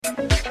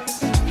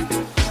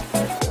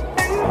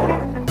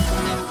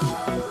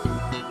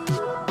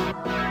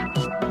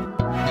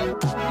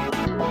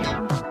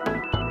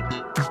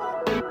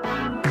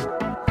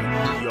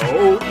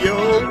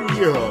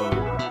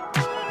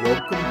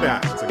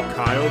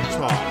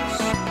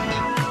Talks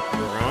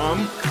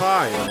from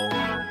Kyle,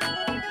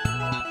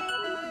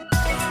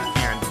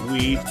 and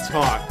we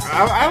talk.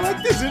 I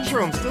like this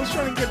intro. I'm still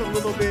trying to get a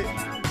little bit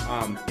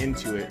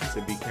into it,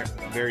 to be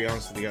very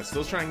honest with you guys.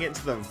 Still trying to get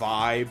into the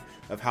vibe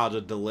of how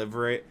to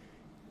deliver it.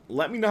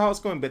 Let me know how it's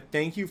going, but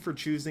thank you for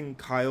choosing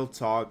Kyle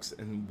Talks,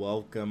 and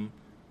welcome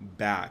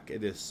back.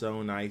 It is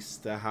so nice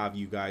to have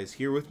you guys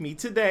here with me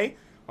today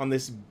on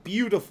this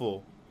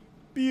beautiful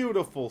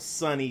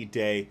sunny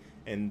day.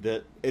 And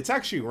it's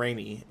actually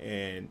rainy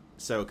in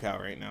SoCal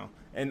right now.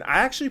 And I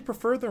actually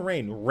prefer the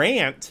rain.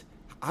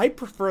 I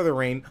prefer the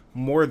rain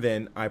more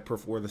than I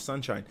prefer the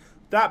sunshine.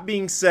 That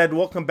being said,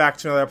 welcome back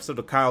to another episode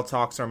of Kyle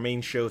Talks, our main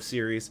show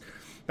series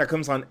that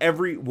comes on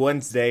every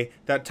Wednesday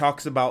that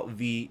talks about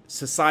the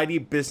society,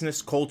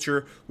 business,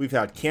 culture. We've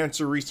had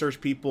cancer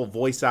research people,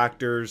 voice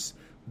actors,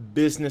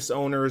 business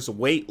owners,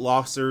 weight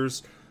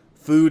lossers,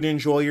 food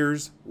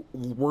enjoyers,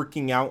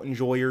 working out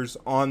enjoyers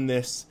on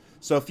this.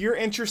 So if you're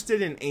interested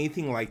in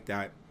anything like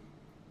that,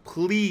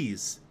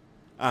 please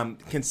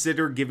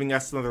consider giving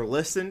us another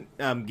listen,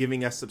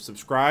 giving us a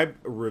subscribe,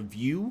 a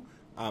review.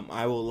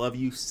 I will love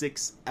you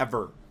 6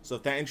 ever. So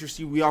if that interests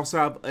you, we also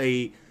have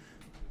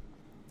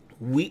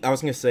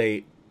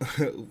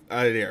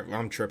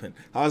I'm tripping.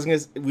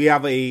 We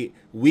have a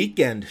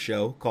weekend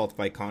show called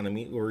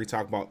Ficonomy, where we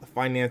talk about the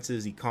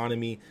finances,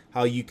 economy,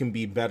 how you can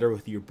be better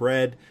with your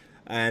bread.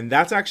 And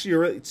that's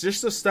actually, it's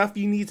just the stuff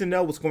you need to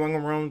know what's going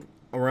on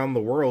around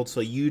the world, so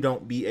you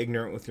don't be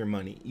ignorant with your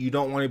money. You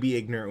don't want to be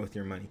ignorant with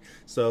your money.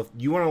 So if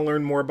you want to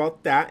learn more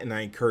about that, and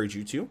I encourage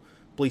you to,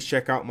 please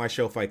check out my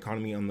show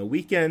Ficonomy on the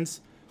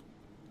weekends.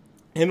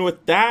 And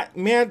with that,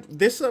 man,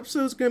 this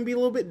episode is going to be a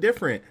little bit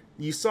different.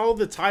 You saw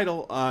the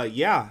title. I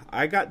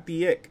got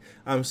the ick.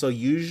 So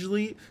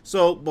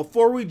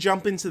before we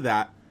jump into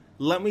that,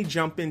 let me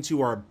jump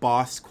into our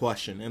boss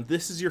question. And if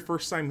this is your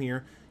first time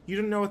here, you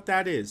don't know what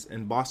that is.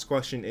 And boss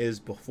question is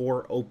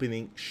before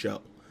opening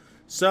show.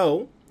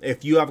 So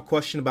if you have a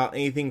question about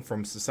anything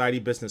from society,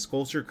 business,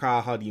 culture,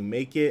 Kyle, how do you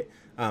make it?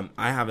 I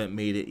haven't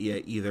made it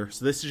yet either.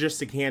 So this is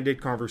just a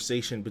candid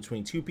conversation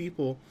between two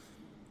people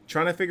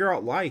trying to figure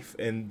out life.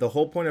 And the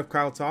whole point of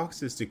Kyle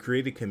Talks is to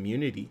create a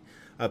community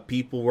of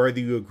people, whether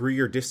you agree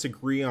or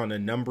disagree on a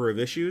number of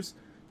issues.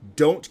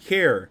 Don't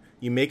care.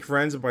 You make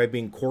friends by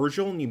being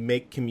cordial, and you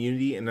make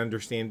community and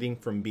understanding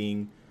from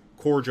being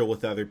cordial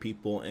with other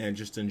people and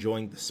just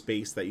enjoying the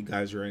space that you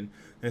guys are in.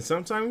 And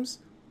sometimes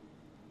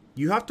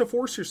you have to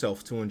force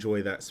yourself to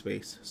enjoy that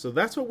space. So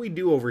that's what we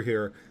do over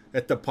here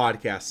at the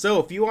podcast. So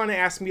if you want to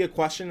ask me a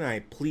question, I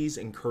please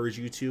encourage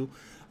you to,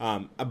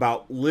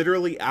 about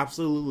literally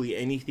absolutely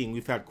anything.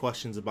 We've had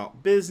questions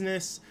about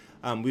business.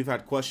 We've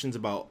had questions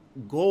about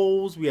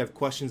goals. We have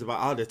questions about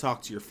how to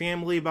talk to your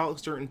family about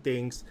certain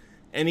things.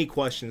 Any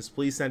questions,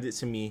 please send it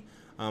to me.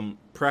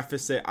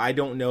 Preface it, I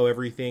don't know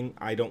everything.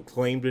 I don't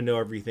claim to know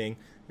everything.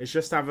 It's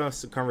just having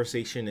us a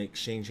conversation and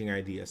exchanging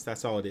ideas.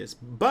 That's all it is.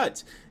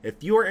 But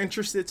if you are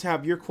interested to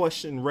have your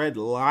question read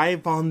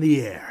live on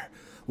the air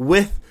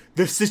with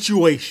the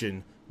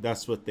situation,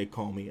 that's what they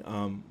call me.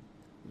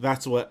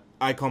 That's what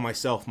I call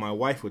myself, my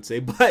wife would say.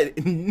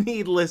 But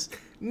needless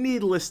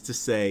to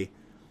say,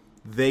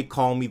 they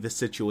call me the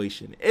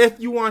situation. If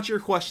you want your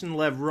question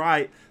if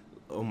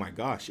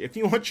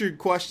you want your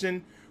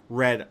question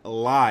read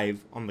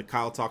live on the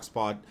Kyle Talks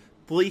pod,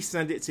 please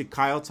send it to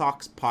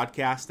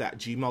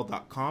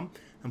kyletalkspodcast@gmail.com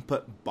and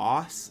put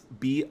boss,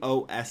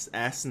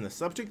 BOSS, in the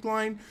subject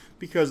line,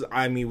 because,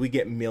 we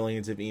get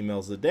millions of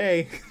emails a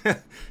day,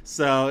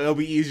 so it'll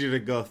be easier to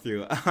go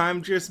through.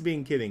 I'm just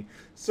being kidding.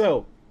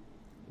 So,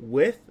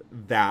 with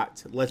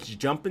that, let's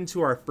jump into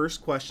our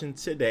first question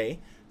today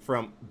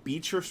from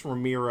Beatrice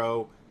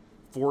Ramiro,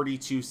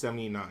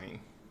 4279.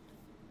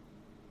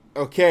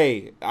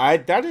 Okay,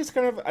 that is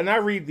kind of, and I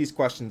read these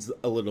questions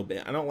a little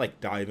bit. I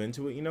don't dive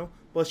into it, but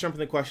let's jump in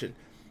the question.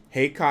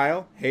 Hey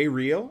Kyle, hey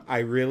Rio, I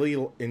really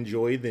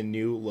enjoy the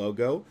new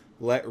logo.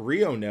 Let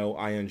Rio know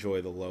I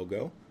enjoy the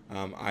logo.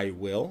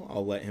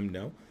 I'll let him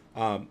know.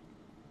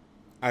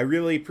 I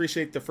really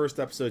appreciate the first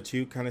episode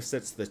too. Kind of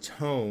sets the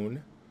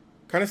tone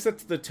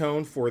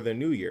for the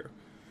new year.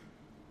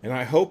 And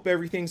I hope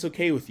everything's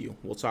okay with you.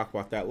 We'll talk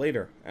about that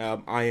later.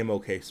 I am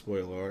okay,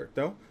 spoiler alert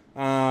though.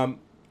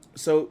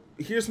 So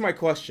here's my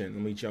question.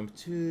 Let me jump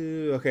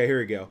to... Okay, here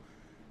we go.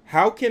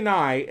 How can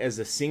I, as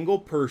a single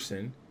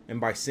person, and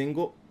by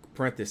single,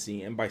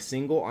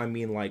 I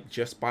mean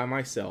just by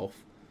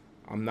myself,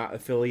 I'm not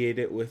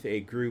affiliated with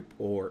a group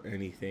or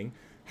anything.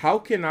 How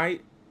can I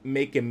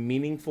make a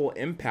meaningful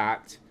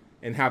impact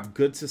and have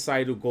good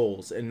societal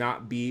goals and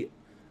not be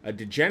a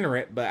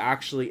degenerate, but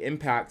actually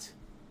impact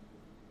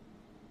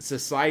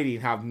society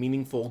and have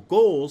meaningful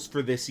goals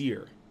for this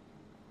year?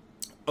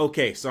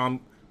 Okay, so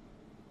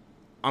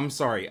I'm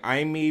sorry,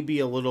 I may be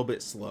a little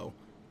bit slow,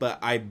 but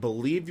I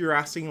believe you're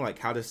asking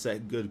how to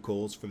set good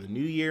goals for the new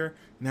year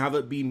and have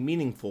it be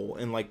meaningful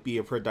and be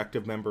a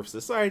productive member of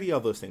society, all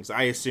those things.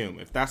 I assume.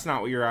 If that's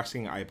not what you're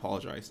asking, I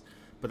apologize.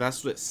 But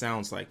that's what it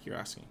sounds like you're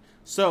asking.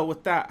 So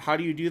with that, how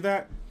do you do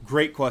that?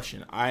 Great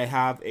question. I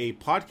have a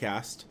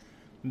podcast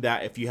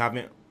that, if you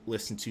haven't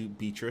listen to,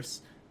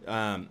 Beatrice.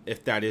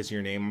 If that is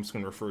your name, I'm just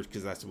going to refer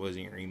because that was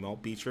in your email,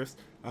 Beatrice.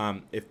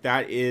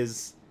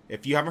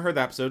 If you haven't heard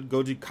that episode,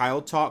 go to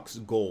Kyle Talks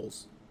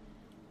Goals.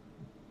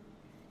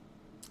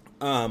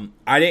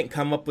 I didn't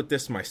come up with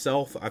this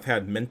myself. I've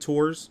had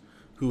mentors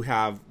who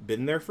have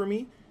been there for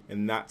me,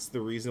 and that's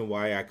the reason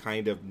why I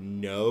kind of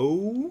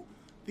know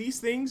these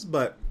things.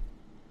 But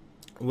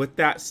with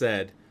that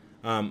said,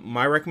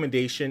 my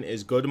recommendation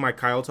is go to my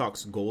Kyle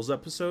Talks Goals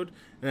episode,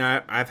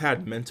 and I've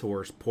had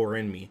mentors pour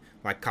in me.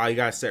 Like, Kyle, you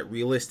gotta set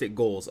realistic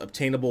goals,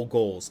 obtainable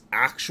goals,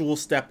 actual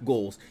step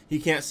goals. You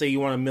can't say you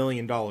want $1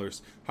 million.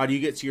 How do you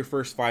get to your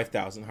first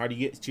 5,000? How do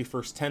you get to your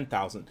first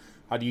 10,000?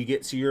 How do you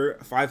get to your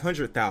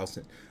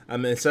 500,000?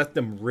 And set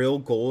them real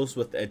goals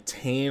with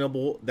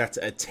that's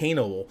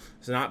attainable.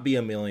 So not be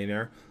a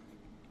millionaire.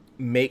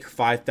 Make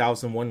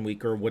 5,000 one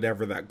week or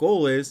whatever that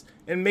goal is,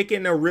 and make it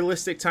in a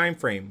realistic time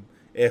frame.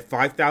 If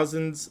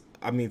 5,000's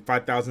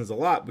a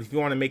lot, but if you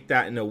want to make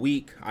that in a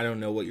week, I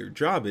don't know what your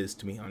job is,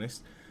 to be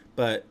honest.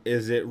 But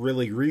is it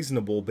really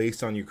reasonable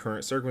based on your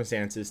current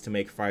circumstances to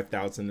make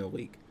 5,000 a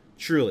week?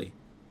 Truly.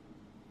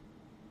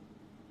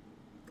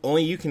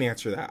 Only you can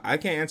answer that. I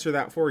can't answer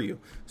that for you.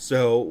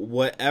 So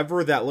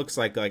whatever that looks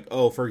like,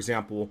 for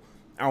example,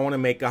 I want to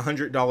make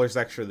 $100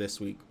 extra this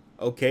week.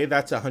 Okay,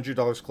 that's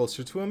 $100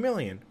 closer to $1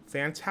 million.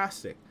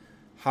 Fantastic.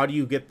 How do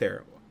you get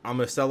there? I'm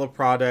going to sell a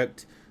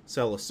product,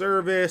 sell a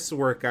service,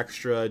 work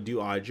extra,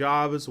 do odd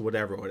jobs,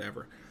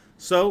 whatever.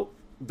 So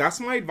that's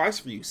my advice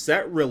for you.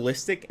 Set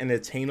realistic and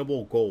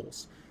attainable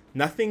goals.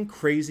 Nothing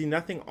crazy,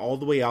 nothing all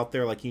the way out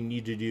there like you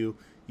need to do.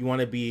 You want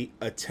to be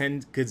a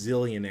 10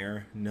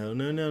 gazillionaire.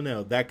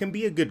 No. That can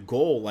be a good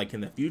goal like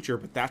in the future,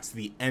 but that's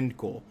the end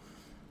goal.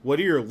 What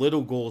are your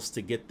little goals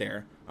to get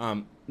there?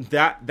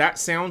 That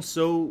sounds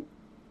so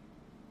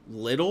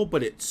little,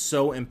 but it's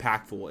so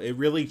impactful. It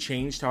really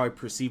changed how I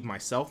perceive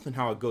myself and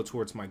how I go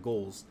towards my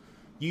goals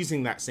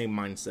using that same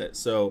mindset.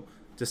 So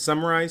to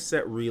summarize,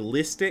 set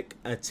realistic,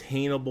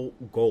 attainable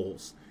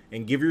goals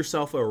and give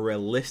yourself a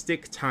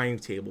realistic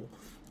timetable.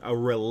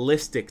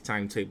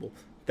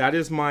 That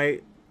is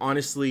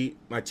honestly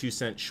my 2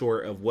 cents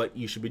short of what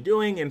you should be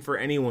doing. And for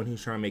anyone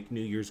who's trying to make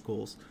New Year's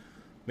goals,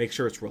 make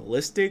sure it's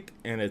realistic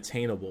and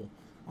attainable,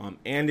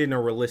 and in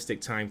a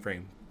realistic time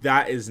frame.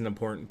 That is an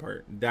important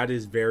part. That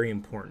is very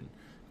important.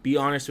 Be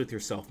honest with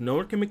yourself. No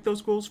one can make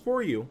those goals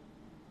for you.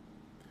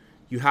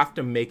 You have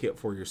to make it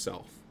for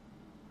yourself.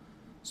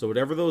 So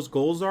whatever those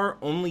goals are,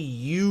 only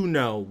you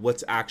know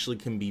what's actually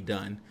can be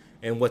done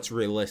and what's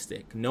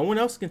realistic. No one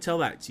else can tell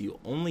that to you.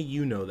 Only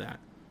you know that.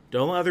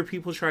 Don't let other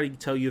people try to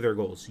tell you their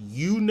goals.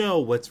 You know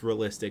what's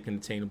realistic and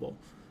attainable.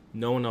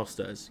 No one else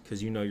does,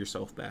 because you know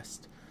yourself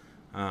best.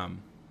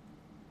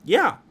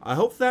 Yeah, I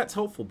hope that's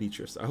helpful,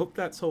 Beatrice. I hope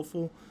that's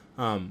helpful.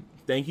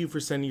 Thank you for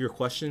sending your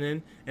question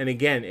in. And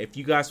again, if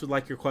you guys would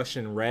like your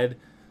question read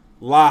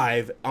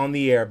live on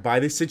the air by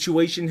the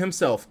situation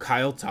himself,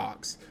 Kyle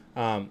Talks,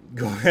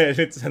 go ahead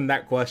and send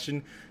that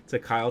question to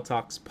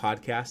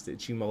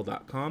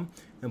kyletalkspodcast@gmail.com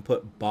and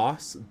put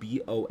boss,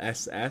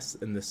 BOSS,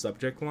 in the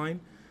subject line.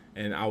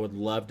 And I would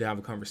love to have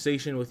a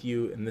conversation with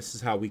you. And this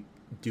is how we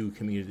do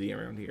community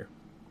around here.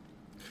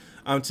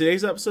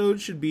 Today's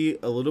episode should be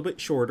a little bit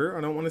shorter.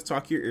 I don't want to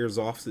talk your ears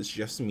off. It's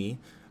just me.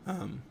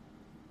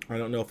 I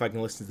don't know if I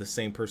can listen to the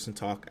same person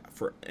talk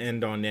for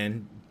end on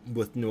end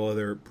with no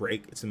other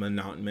break. It's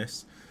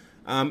monotonous.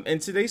 And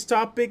today's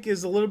topic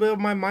is a little bit of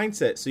my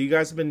mindset. So you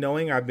guys have been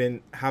knowing I've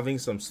been having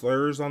some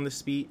slurs on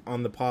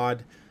the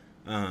pod.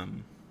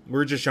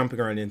 We're just jumping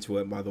right into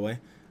it, by the way.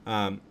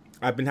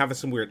 I've been having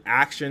some weird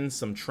actions,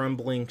 some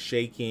trembling,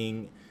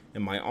 shaking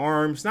in my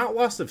arms. Not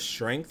loss of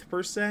strength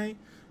per se,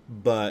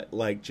 but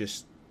like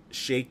just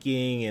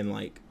shaking and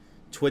like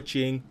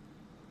twitching.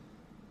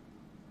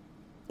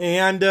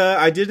 And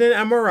I did an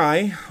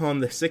MRI on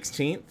the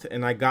 16th,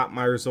 and I got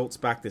my results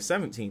back the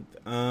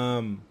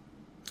 17th.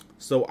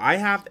 So I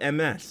have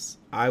MS.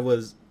 I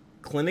was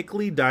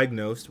clinically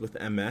diagnosed with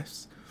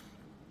MS.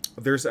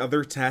 There's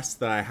other tests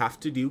that I have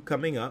to do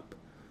coming up,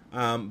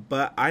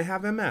 but I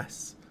have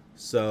MS.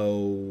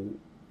 So,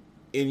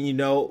 and you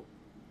know,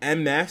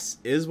 MS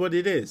is what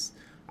it is.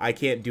 I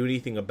can't do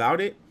anything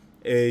about it.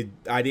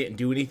 I didn't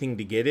do anything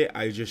to get it.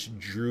 I just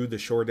drew the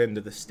short end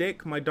of the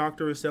stick, my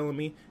doctor was telling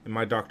me. And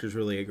my doctor's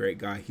really a great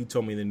guy. He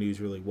told me the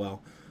news really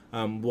well.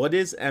 What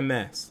is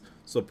MS?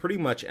 So pretty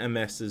much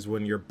MS is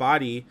when your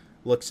body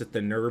looks at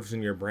the nerves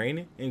in your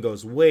brain and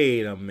goes,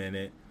 wait a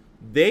minute,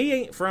 they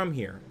ain't from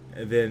here.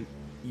 And then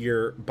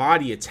your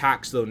body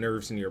attacks those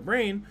nerves in your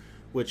brain,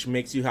 which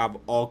makes you have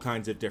all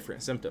kinds of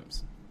different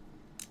symptoms.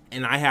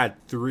 And I had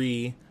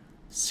 3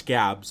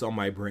 scabs on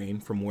my brain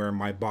from where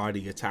my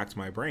body attacked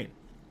my brain.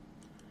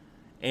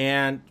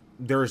 And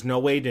there's no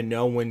way to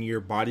know when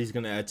your body's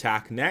going to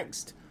attack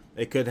next.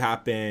 It could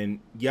happen,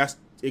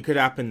 it could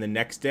happen the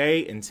next day,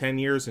 in 10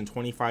 years, in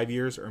 25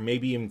 years, or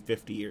maybe even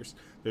 50 years.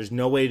 There's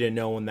no way to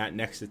know when that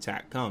next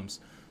attack comes.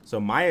 So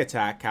my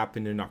attack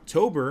happened in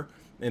October,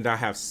 and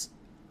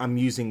I'm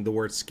using the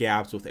word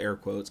scabs with air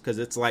quotes because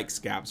it's like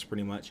scabs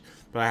pretty much.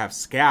 But I have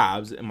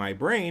scabs in my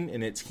brain,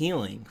 and it's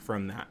healing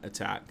from that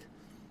attack.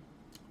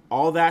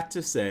 all that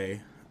to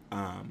say,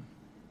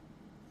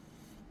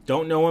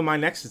 don't know when my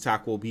next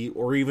attack will be,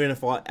 or even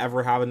if I'll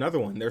ever have another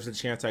one. There's a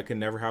chance I could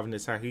never have an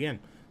attack again,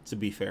 to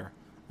be fair.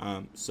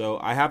 So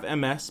I have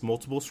MS,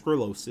 multiple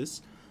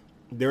sclerosis.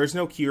 There is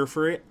no cure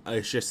for it.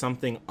 It's just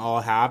something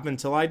I'll have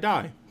until I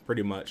die,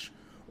 pretty much.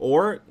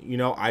 Or,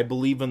 I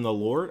believe in the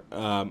Lord,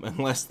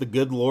 unless the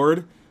good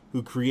Lord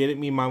who created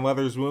me in my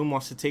mother's womb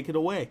wants to take it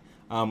away.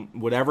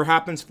 Whatever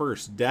happens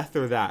first, death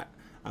or that.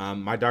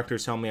 My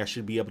doctors tell me I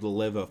should be able to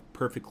live a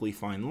perfectly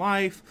fine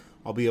life.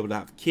 I'll be able to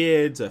have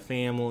kids, a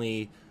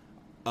family.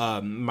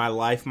 My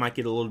life might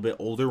get a little bit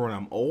older when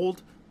I'm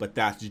old, but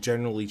that's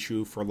generally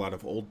true for a lot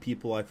of old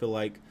people, I feel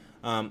like.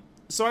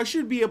 So I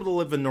should be able to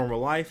live a normal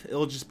life.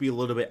 It'll just be a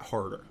little bit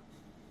harder,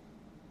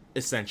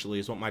 essentially,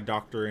 is what my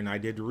doctor and I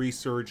did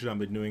research, and I've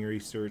been doing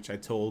research. I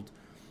told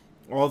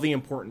all the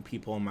important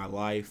people in my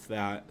life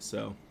that.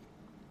 So,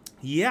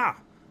 yeah,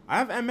 I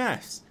have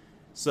MS.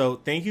 So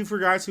thank you for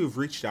guys who have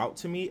reached out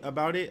to me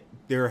about it.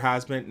 There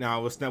has been,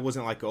 now that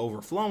wasn't like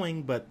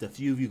overflowing, but the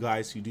few of you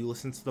guys who do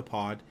listen to the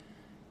pod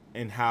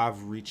and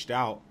have reached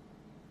out,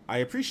 I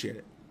appreciate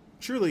it.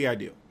 Truly, I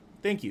do.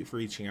 Thank you for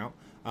reaching out.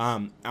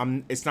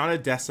 It's not a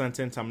death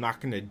sentence. I'm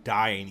not going to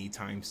die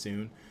anytime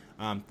soon.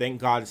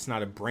 Thank God it's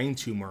not a brain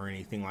tumor or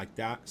anything like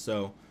that.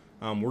 So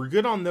we're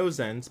good on those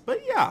ends.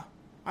 But yeah,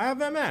 I have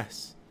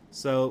MS.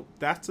 So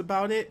that's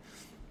about it.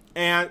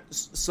 And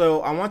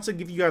so I want to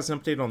give you guys an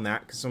update on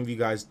that because some of you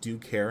guys do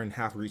care and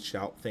have reached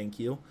out. Thank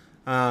you.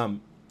 I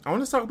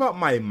want to talk about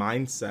my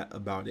mindset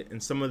about it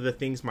and some of the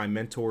things my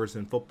mentors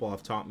in football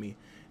have taught me.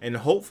 And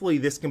hopefully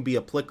this can be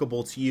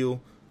applicable to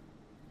you,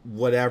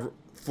 whatever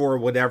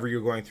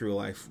you're going through in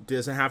life. It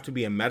doesn't have to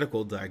be a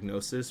medical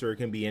diagnosis, or it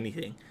can be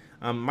anything.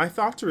 My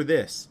thoughts are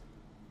this,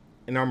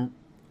 and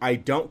I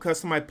don't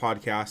cuss on my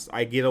podcast.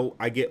 I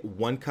get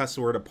one cuss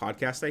word a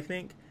podcast, I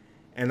think,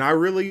 and I'm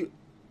going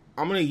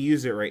to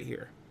use it right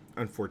here.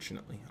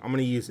 Unfortunately, I'm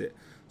going to use it.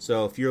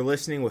 So if you're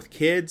listening with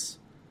kids,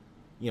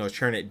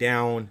 turn it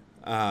down,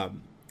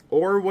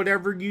 or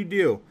whatever you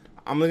do.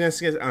 I'm going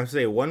to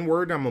say one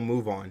word. I'm going to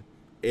move on.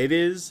 It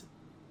is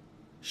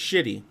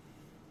shitty.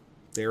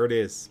 There it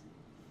is.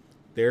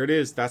 There it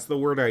is. That's the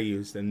word I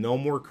used. And no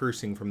more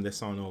cursing from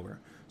this on over.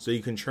 So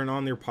you can turn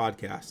on your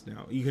podcast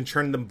now. You can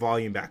turn the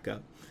volume back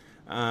up.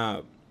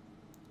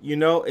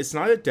 It's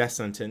not a death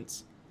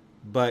sentence,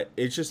 but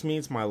it just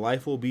means my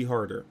life will be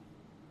harder.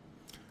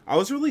 I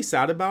was really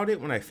sad about it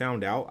when I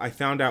found out. I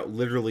found out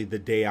literally the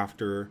day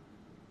after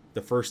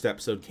the first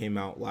episode came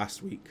out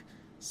last week.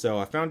 So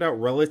I found out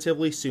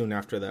relatively soon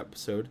after the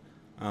episode.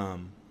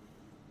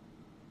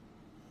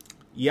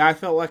 Yeah, I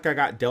felt like I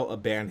got dealt a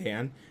bad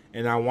hand,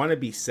 and I want to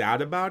be sad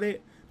about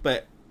it,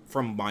 but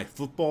from my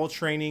football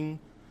training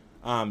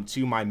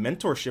to my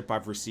mentorship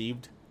I've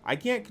received, I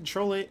can't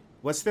control it.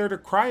 What's there to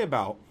cry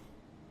about?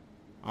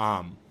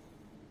 And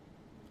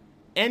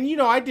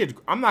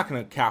I'm not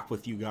going to cap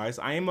with you guys.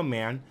 I am a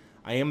man.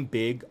 I am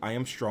big. I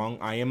am strong.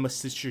 I am a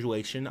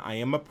situation. I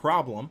am a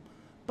problem.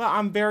 But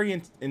I'm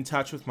very in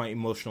touch with my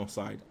emotional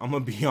side. I'm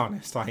going to be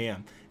honest. I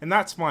am. And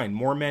that's fine.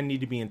 More men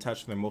need to be in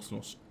touch with their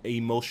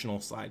emotional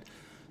side.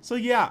 So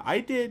yeah,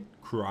 I did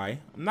cry.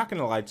 I'm not going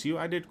to lie to you.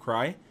 I did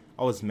cry.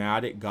 I was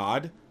mad at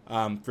God.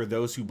 For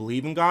those who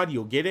believe in God,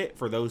 you'll get it.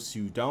 For those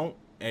who don't,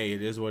 hey,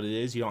 it is what it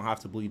is. You don't have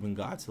to believe in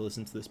God to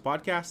listen to this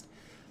podcast.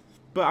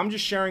 But I'm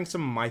just sharing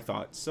some of my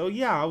thoughts. So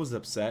yeah, I was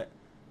upset.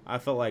 I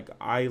felt like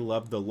I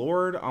love the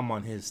Lord. I'm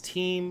on his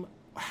team.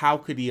 How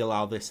could he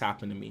allow this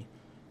happen to me?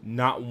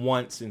 Not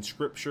once in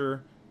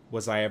scripture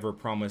was I ever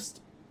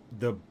promised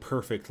the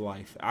perfect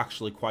life.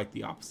 Actually, quite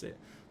the opposite.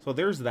 So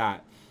there's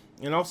that.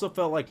 And also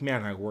felt like,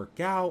 man, I work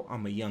out.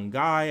 I'm a young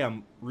guy.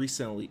 I'm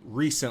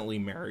recently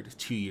married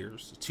 2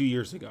 years. 2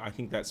 years ago. I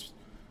think that's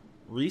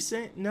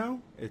recent.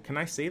 No? Can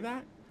I say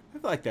that? I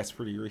feel like that's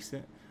pretty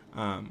recent.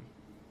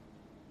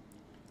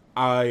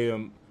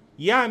 I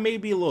may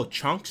be a little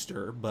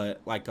chunkster, but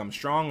like I'm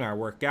strong. I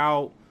work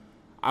out.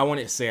 I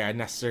wouldn't say I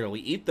necessarily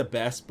eat the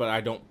best, but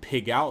I don't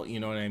pig out. You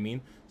know what I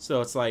mean?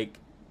 So it's like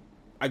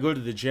I go to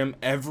the gym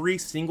every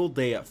single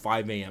day at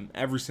 5 a.m.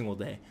 every single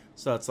day.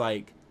 So it's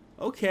like,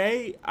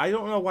 okay, I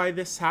don't know why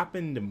this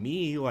happened to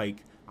me.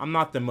 Like, I'm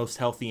not the most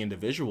healthy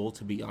individual,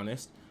 to be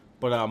honest,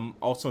 but I'm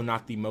also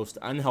not the most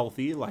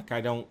unhealthy. Like,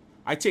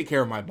 I take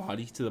care of my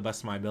body to the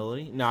best of my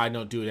ability. Now, I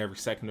don't do it every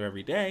second or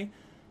every day,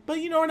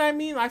 but you know what I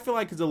mean? I feel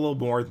like it's a little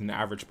more than the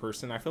average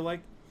person, I feel like.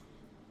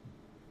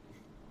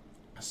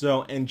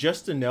 So, and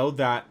just to know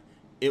that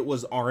it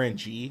was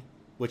RNG,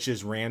 which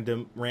is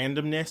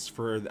randomness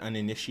for the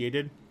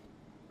uninitiated,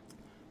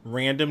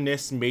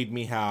 randomness made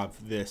me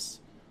have this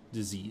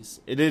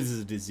disease. It is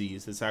a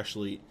disease. It's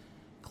actually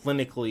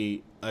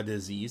clinically a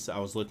disease. I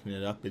was looking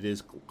it up. It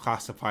is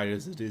classified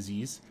as a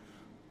disease.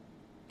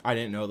 I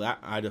didn't know that.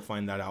 I had to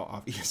find that out,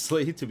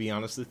 obviously, to be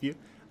honest with you.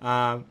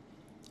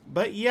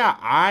 But yeah,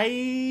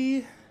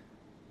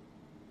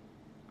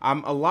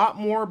 I'm a lot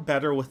more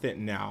better with it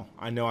now.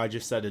 I know I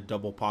just said a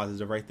double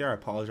positive right there. I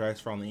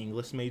apologize for all the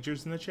English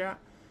majors in the chat.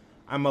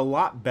 I'm a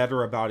lot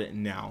better about it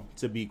now,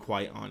 to be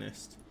quite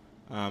honest.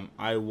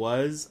 I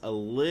was a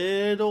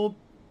little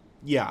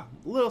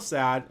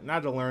sad, and I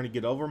had to learn to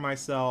get over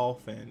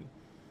myself and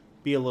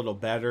be a little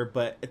better.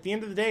 But at the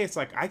end of the day, it's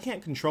like I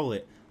can't control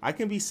it. I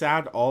can be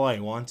sad all I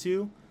want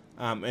to,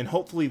 and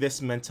hopefully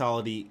this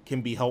mentality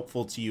can be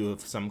helpful to you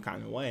of some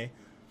kind of way.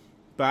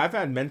 But I've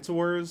had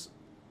mentors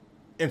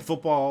in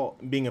football,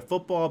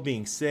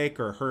 being sick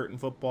or hurt in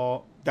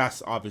football.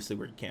 That's obviously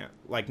where you can't,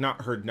 like,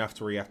 not hurt enough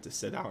to where you have to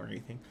sit out or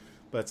anything.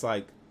 But it's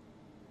like,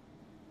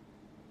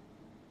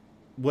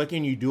 what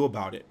can you do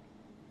about it?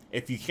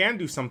 If you can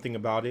do something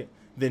about it,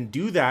 then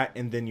do that,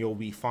 and then you'll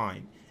be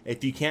fine.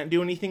 If you can't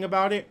do anything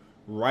about it,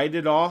 write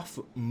it off,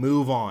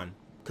 move on.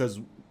 Because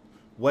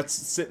what's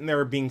sitting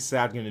there being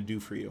sad going to do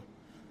for you?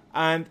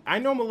 And I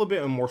know I'm a little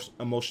bit more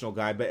emotional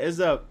guy, but as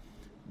a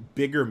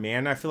bigger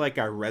man, I feel like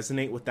I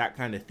resonate with that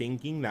kind of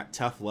thinking, that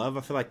tough love.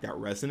 I feel like that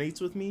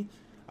resonates with me.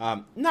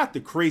 Not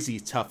the crazy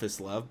toughest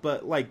love,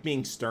 but like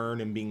being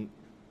stern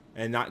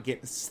and not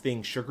getting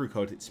things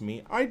sugarcoated to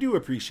me. I do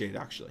appreciate,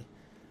 actually.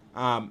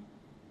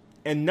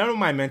 And none of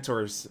my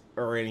mentors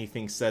or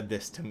anything said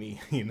this to me,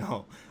 you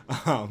know.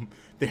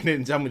 They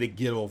didn't tell me to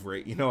get over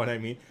it, you know what I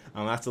mean?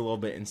 That's a little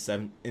bit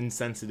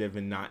insensitive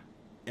and not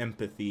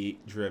empathy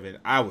driven,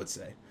 I would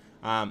say.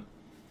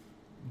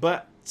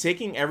 But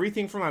taking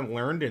everything from I've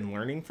learned and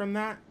learning from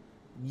that,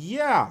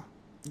 yeah,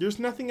 there's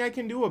nothing I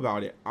can do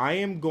about it. I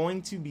am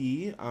going to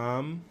be,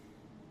 I'm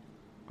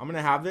going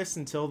to have this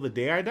until the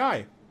day I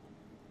die.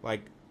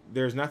 Like,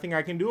 there's nothing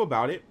I can do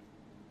about it.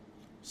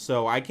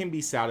 So I can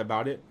be sad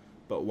about it,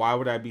 but why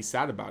would I be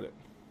sad about it?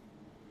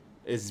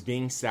 Is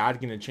being sad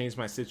going to change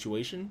my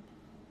situation?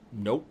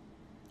 Nope.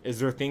 Is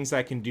there things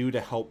I can do to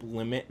help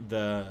limit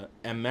the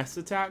MS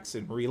attacks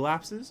and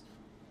relapses?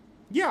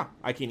 Yeah,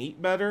 I can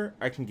eat better.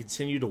 I can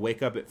continue to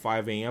wake up at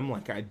 5 a.m.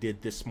 like I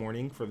did this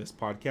morning for this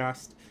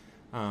podcast.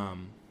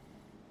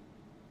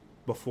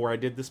 Before I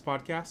did this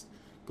podcast,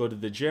 go to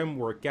the gym,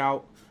 work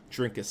out,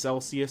 drink a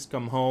Celsius,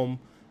 come home.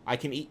 I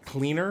can eat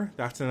cleaner.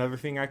 That's another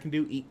thing I can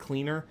do. Eat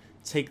cleaner.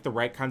 Take the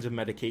right kinds of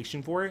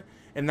medication for it.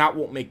 And that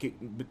won't make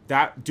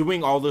it,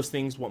 doing all those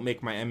things won't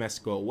make my MS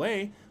go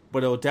away,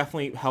 but it'll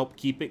definitely help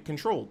keep it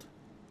controlled.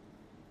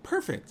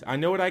 Perfect. I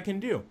know what I can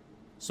do.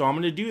 So I'm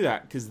going to do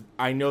that because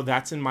I know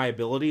that's in my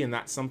ability and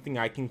that's something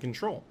I can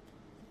control.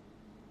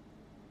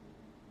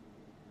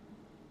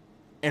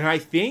 And I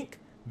think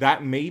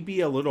that may be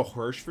a little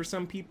harsh for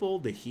some people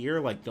to hear,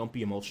 like, don't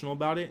be emotional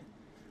about it.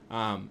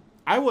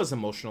 I was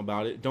emotional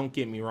about it. Don't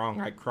get me wrong.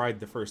 I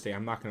cried the first day.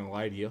 I'm not going to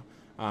lie to you.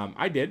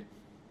 I did.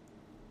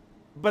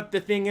 But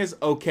the thing is,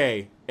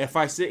 okay, if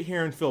I sit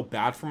here and feel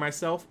bad for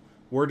myself,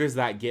 where does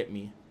that get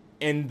me?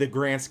 In the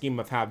grand scheme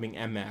of having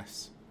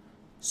MS.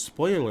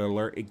 Spoiler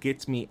alert, it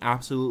gets me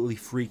absolutely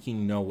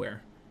freaking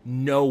nowhere.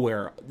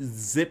 Nowhere.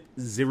 Zip,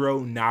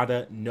 zero,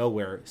 nada,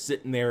 nowhere.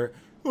 Sitting there,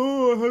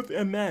 oh, I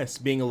have MS,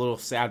 being a little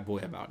sad boy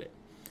about it.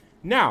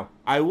 Now,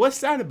 I was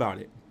sad about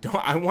it.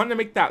 I want to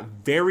make that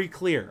very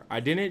clear. I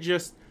didn't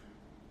just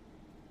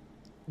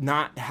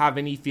not have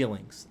any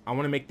feelings. I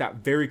want to make that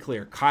very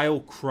clear. Kyle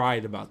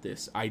cried about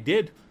this. I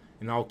did,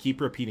 and I'll keep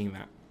repeating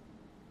that.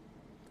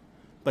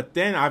 But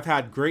then I've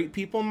had great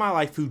people in my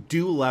life who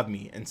do love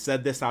me and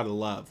said this out of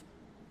love.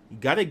 You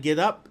got to get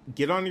up,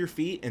 get on your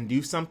feet, and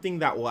do something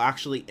that will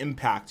actually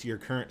impact your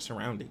current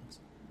surroundings.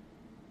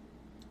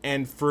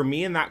 And for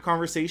me in that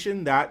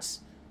conversation,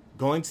 that's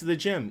going to the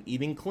gym,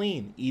 eating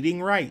clean,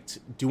 eating right,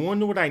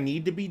 doing what I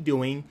need to be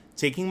doing,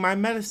 taking my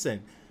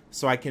medicine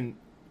so I can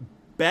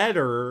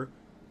better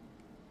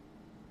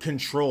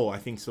control, I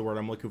think is the word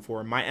I'm looking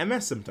for, my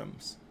MS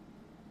symptoms.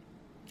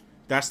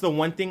 That's the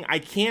one thing I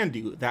can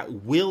do that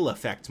will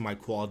affect my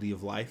quality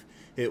of life.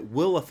 It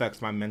will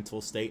affect my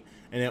mental state,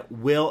 and it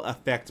will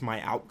affect my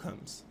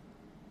outcomes.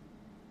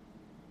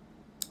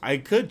 I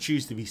could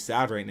choose to be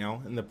sad right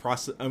now. In the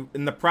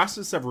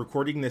process of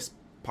recording this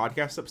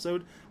podcast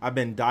episode, I've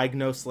been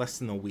diagnosed less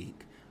than a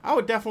week. I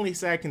would definitely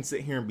say I can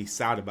sit here and be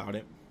sad about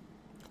it,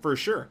 for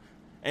sure.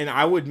 And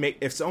I would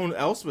if someone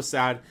else was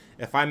sad,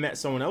 if I met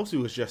someone else who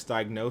was just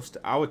diagnosed,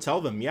 I would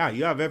tell them, yeah,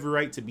 you have every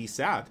right to be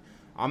sad.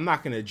 I'm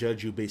not going to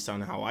judge you based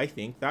on how I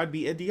think. That would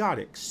be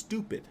idiotic,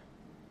 stupid.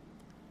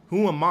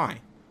 Who am I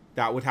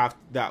that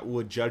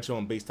would judge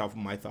someone based off of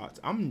my thoughts?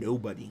 I'm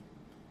nobody.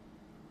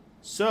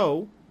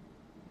 So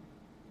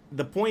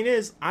the point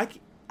is, I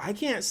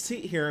can't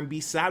sit here and be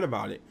sad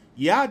about it.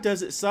 Yeah,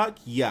 does it suck?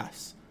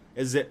 Yes.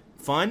 Is it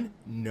fun?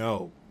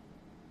 No.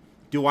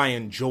 Do I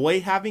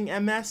enjoy having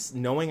MS,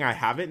 knowing I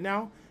have it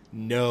now?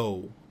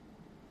 No.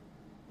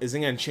 Is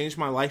it going to change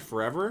my life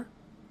forever?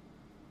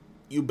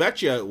 You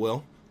betcha it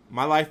will.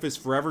 My life is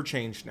forever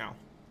changed now.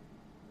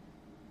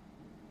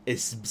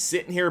 Is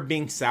sitting here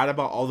being sad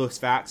about all those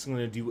facts going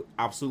to do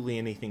absolutely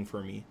anything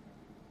for me?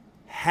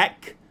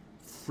 Heck,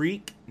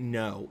 freak,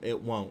 no,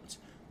 it won't.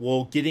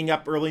 Well, getting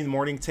up early in the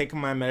morning, taking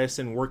my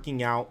medicine,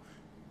 working out,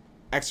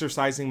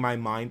 exercising my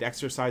mind,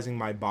 exercising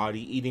my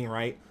body, eating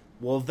right,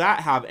 will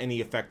that have any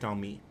effect on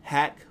me?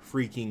 Heck,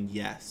 freaking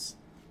yes.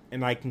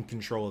 And I can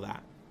control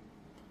that.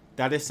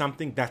 That is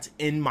something that's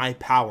in my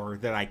power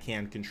that I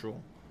can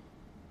control.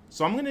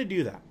 So I'm going to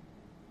do that.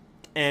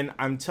 And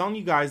I'm telling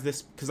you guys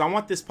this because I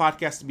want this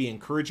podcast to be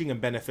encouraging and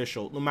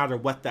beneficial no matter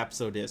what the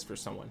episode is for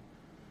someone.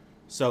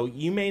 So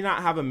you may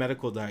not have a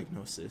medical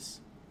diagnosis.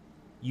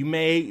 You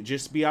may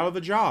just be out of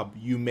a job.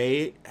 You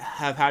may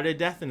have had a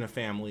death in the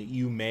family.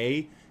 You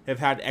may have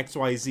had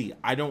XYZ.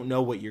 I don't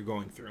know what you're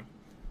going through.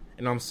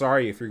 And I'm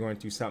sorry if you're going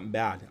through something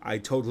bad. I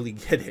totally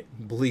get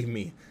it. Believe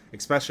me.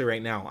 Especially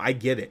right now. I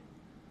get it.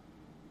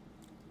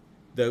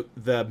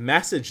 The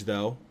message,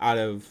 though, out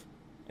of...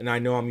 And I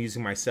know I'm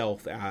using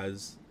myself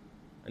as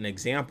an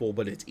example,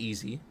 but it's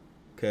easy.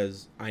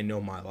 Because I know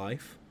my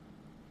life.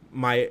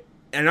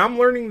 And I'm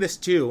learning this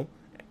too.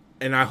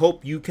 And I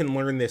hope you can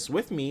learn this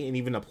with me and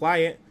even apply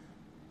it.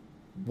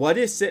 What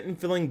is sitting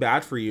feeling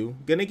bad for you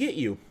gonna get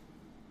you?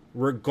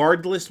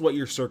 Regardless what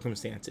your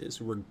circumstances,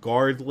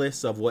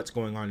 regardless of what's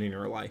going on in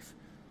your life.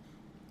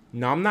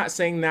 Now, I'm not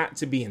saying that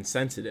to be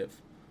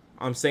insensitive.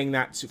 I'm saying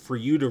that for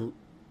you to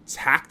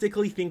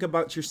tactically think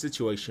about your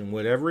situation,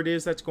 whatever it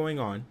is that's going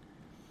on,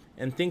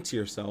 and think to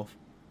yourself,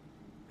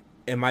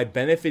 am I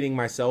benefiting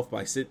myself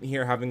by sitting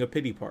here having a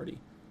pity party?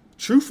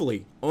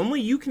 Truthfully, only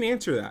you can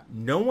answer that.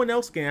 No one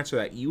else can answer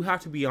that. You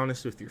have to be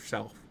honest with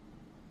yourself.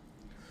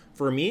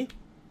 For me,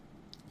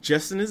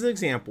 just as an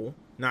example,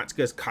 not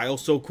because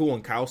Kyle's so cool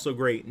and Kyle's so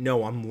great.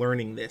 No, I'm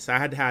learning this. I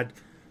had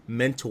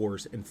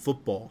mentors in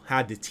football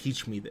had to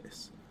teach me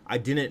this. I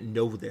didn't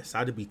know this. I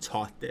had to be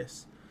taught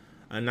this.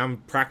 And I'm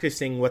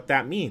practicing what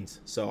that means.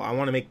 So I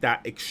want to make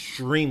that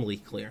extremely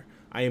clear.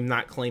 I am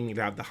not claiming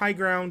to have the high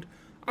ground.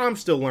 I'm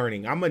still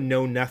learning. I'm a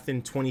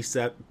know-nothing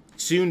 27,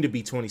 soon to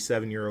be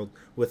 27-year-old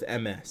with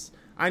MS.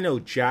 I know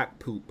jack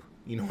poop.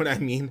 You know what I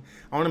mean?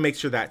 I want to make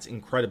sure that's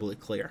incredibly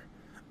clear.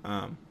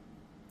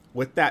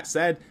 With that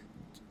said,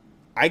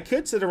 I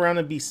could sit around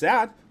and be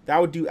sad. That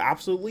would do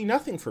absolutely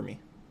nothing for me.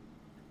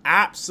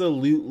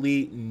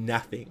 Absolutely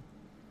nothing.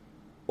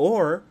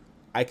 Or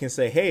I can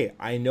say, hey,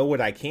 I know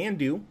what I can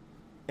do,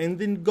 and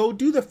then go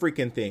do the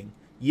freaking thing.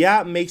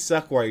 Yeah, it may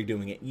suck while you're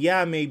doing it.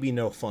 Yeah, it may be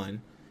no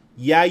fun.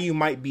 Yeah, you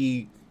might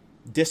be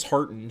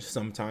disheartened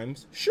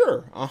sometimes.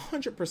 Sure,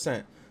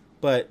 100%.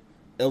 But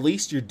at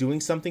least you're doing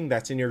something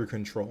that's in your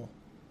control.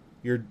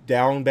 You're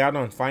down bad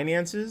on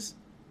finances.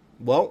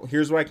 Well,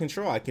 here's what I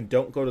control. I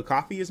don't go to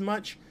coffee as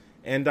much,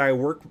 and I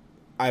work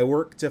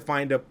to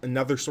find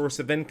another source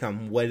of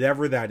income,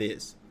 whatever that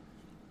is.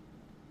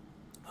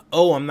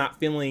 Oh, I'm not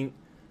feeling...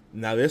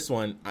 Now this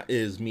one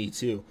is me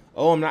too.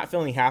 Oh, I'm not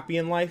feeling happy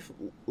in life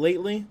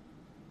lately.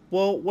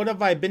 Well, what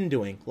have I been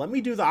doing? Let me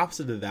do the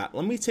opposite of that.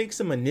 Let me take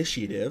some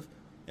initiative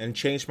and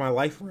change my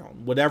life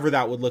around. Whatever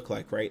that would look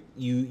like, right?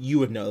 You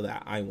would know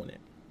that. I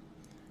wouldn't.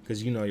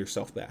 Because you know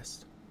yourself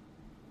best.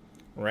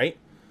 Right?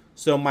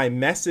 So my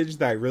message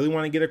that I really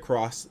want to get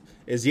across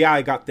is, yeah,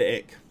 I got the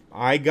ick.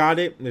 I got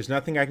it. There's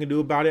nothing I can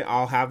do about it.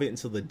 I'll have it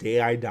until the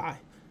day I die.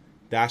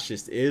 That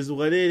just is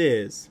what it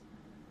is.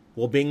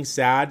 Will being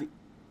sad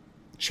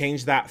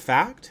change that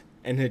fact?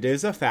 And it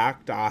is a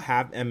fact. I'll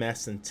have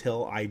MS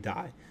until I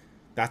die.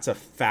 That's a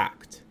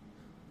fact.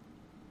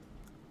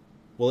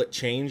 Will it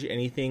change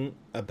anything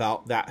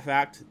about that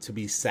fact to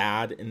be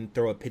sad and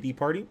throw a pity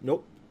party?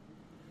 Nope.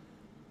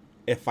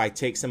 If I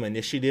take some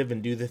initiative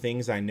and do the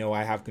things I know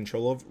I have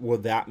control of, will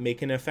that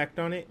make an effect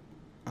on it?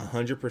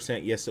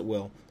 100% yes, it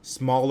will.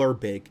 Small or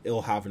big,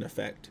 it'll have an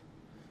effect.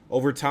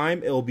 Over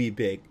time, it'll be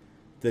big.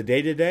 The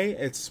day-to-day,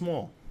 it's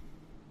small.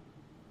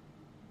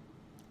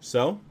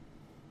 So,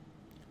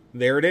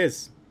 there it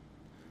is.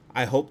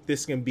 I hope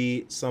this can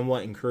be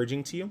somewhat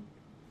encouraging to you.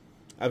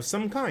 Of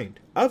some kind.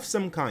 I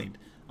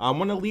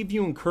want to leave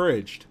you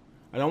encouraged.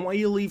 I don't want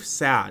you to leave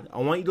sad. I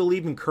want you to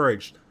leave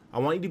encouraged. I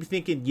want you to be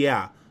thinking,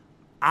 yeah,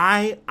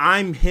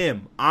 I'm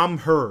him. I'm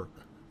her.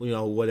 You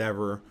know,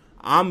 whatever.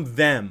 I'm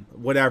them.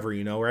 Whatever,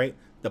 you know, right?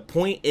 The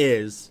point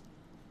is,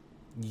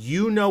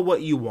 you know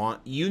what you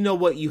want. You know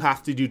what you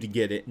have to do to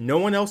get it. No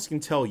one else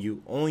can tell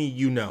you. Only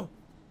you know.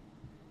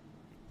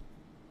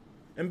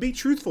 And be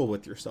truthful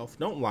with yourself.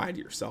 Don't lie to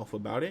yourself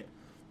about it.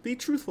 Be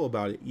truthful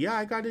about it. Yeah,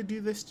 I got to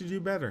do this to do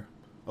better.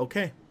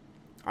 Okay.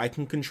 I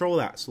can control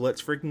that. So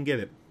let's freaking get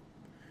it.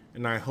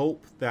 And I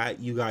hope that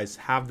you guys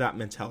have that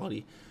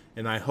mentality.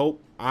 And I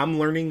hope I'm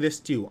learning this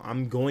too.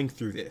 I'm going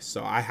through this.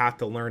 So I have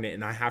to learn it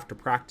and I have to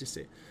practice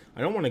it.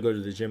 I don't want to go to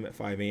the gym at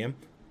 5 a.m.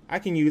 I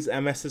can use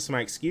MS as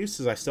my excuse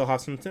because I still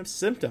have some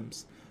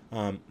symptoms.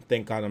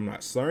 Thank God I'm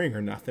not slurring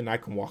or nothing. I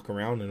can walk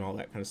around and all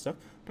that kind of stuff.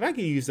 But I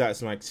can use that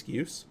as my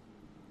excuse.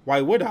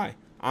 Why would I?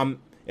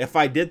 If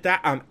I did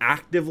that, I'm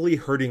actively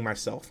hurting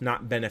myself,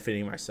 not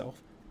benefiting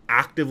myself.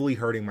 Actively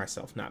hurting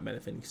myself, not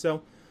benefiting.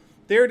 So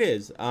there it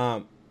is.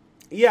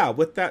 Yeah,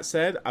 with that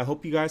said, I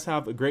hope you guys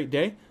have a great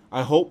day.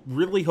 I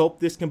really hope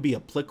this can be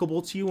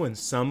applicable to you in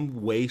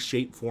some way,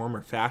 shape, form,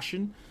 or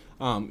fashion.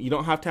 You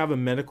don't have to have a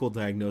medical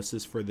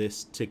diagnosis for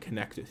this to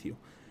connect with you.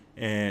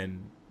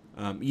 And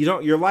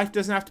your life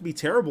doesn't have to be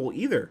terrible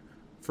either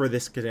for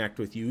this to connect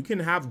with you. You can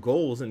have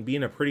goals and be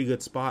in a pretty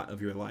good spot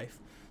of your life.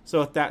 So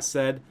with that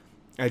said,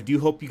 I do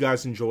hope you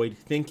guys enjoyed.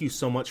 Thank you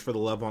so much for the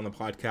love on the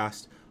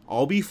podcast.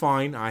 I'll be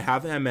fine. I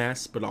have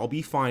MS, but I'll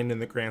be fine in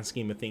the grand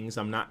scheme of things.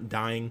 I'm not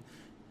dying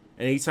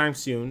anytime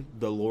soon,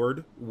 the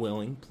Lord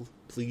willing,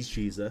 please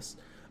Jesus.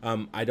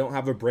 I don't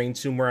have a brain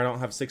tumor. I don't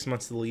have 6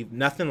 months to leave.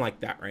 Nothing like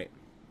that, right?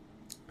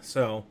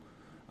 So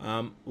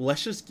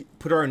let's just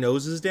put our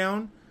noses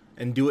down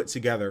and do it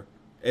together.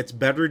 It's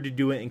better to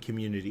do it in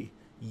community.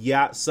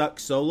 Yeah, it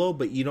sucks solo,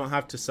 but you don't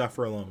have to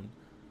suffer alone.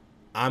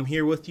 I'm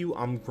here with you.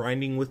 I'm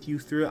grinding with you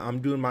through it. I'm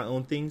doing my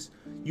own things.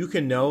 You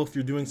can know if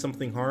you're doing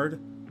something hard.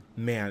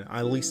 Man,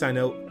 at least I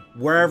know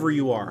wherever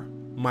you are.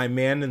 My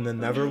man in the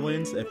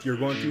Netherlands, if you're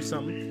going through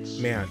something,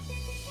 man,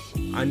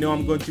 I know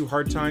I'm going through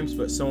hard times,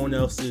 but someone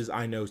else is,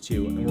 I know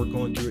too, and we're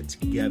going through it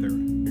together.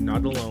 You're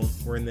not alone.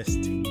 We're in this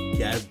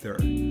together.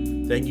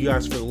 Thank you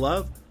guys for the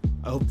love.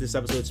 I hope this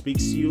episode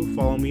speaks to you.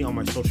 Follow me on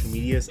my social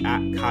medias at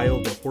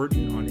Kyle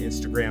DeHorton on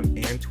Instagram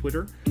and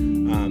Twitter.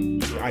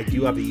 I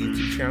do have a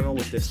YouTube channel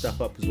with this stuff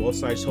up as well,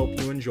 so I just hope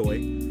you enjoy,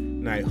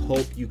 and I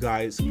hope you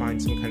guys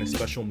find some kind of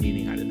special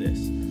meaning out of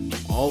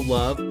this. All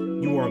love.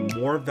 You are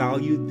more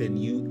valued than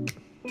you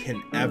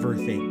can ever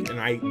think,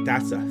 and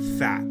that's a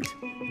fact.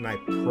 And I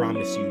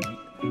promise you,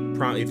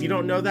 if you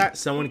don't know that,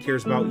 someone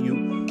cares about you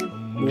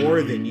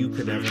more than you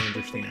could ever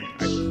understand.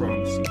 I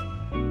promise you.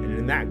 And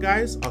in that,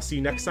 guys, I'll see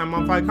you next time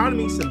on Fight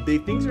Economy. Some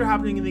big things are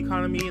happening in the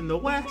economy in the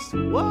West.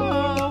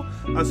 Whoa!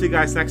 I'll see you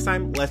guys next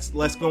time. Let's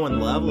go in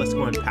love. Let's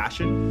go in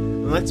passion.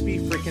 And let's be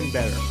freaking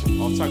better.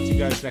 I'll talk to you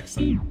guys next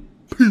time.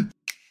 Peace.